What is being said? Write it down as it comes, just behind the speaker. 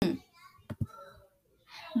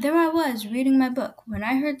There I was, reading my book, when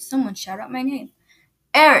I heard someone shout out my name.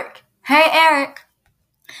 Eric! Hey, Eric!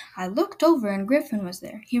 I looked over and Griffin was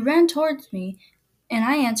there. He ran towards me, and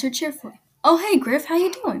I answered cheerfully. Oh, hey, Griff, how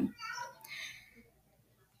you doing?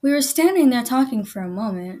 We were standing there talking for a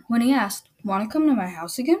moment when he asked, Want to come to my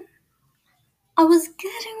house again? I was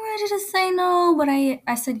getting ready to say no, but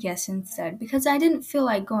I said yes instead because I didn't feel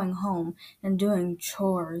like going home and doing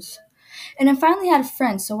chores. And I finally had a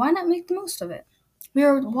friend, so why not make the most of it? We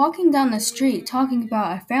were walking down the street talking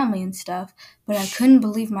about our family and stuff, but I couldn't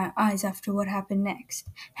believe my eyes after what happened next.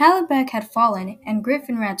 Hallebeck had fallen, and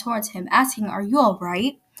Griffin ran towards him, asking, Are you all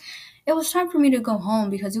right? It was time for me to go home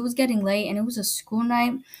because it was getting late and it was a school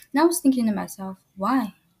night, and I was thinking to myself,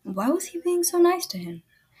 why? Why was he being so nice to him?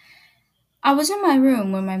 I was in my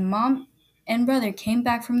room when my mom and brother came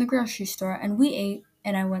back from the grocery store, and we ate,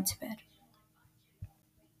 and I went to bed.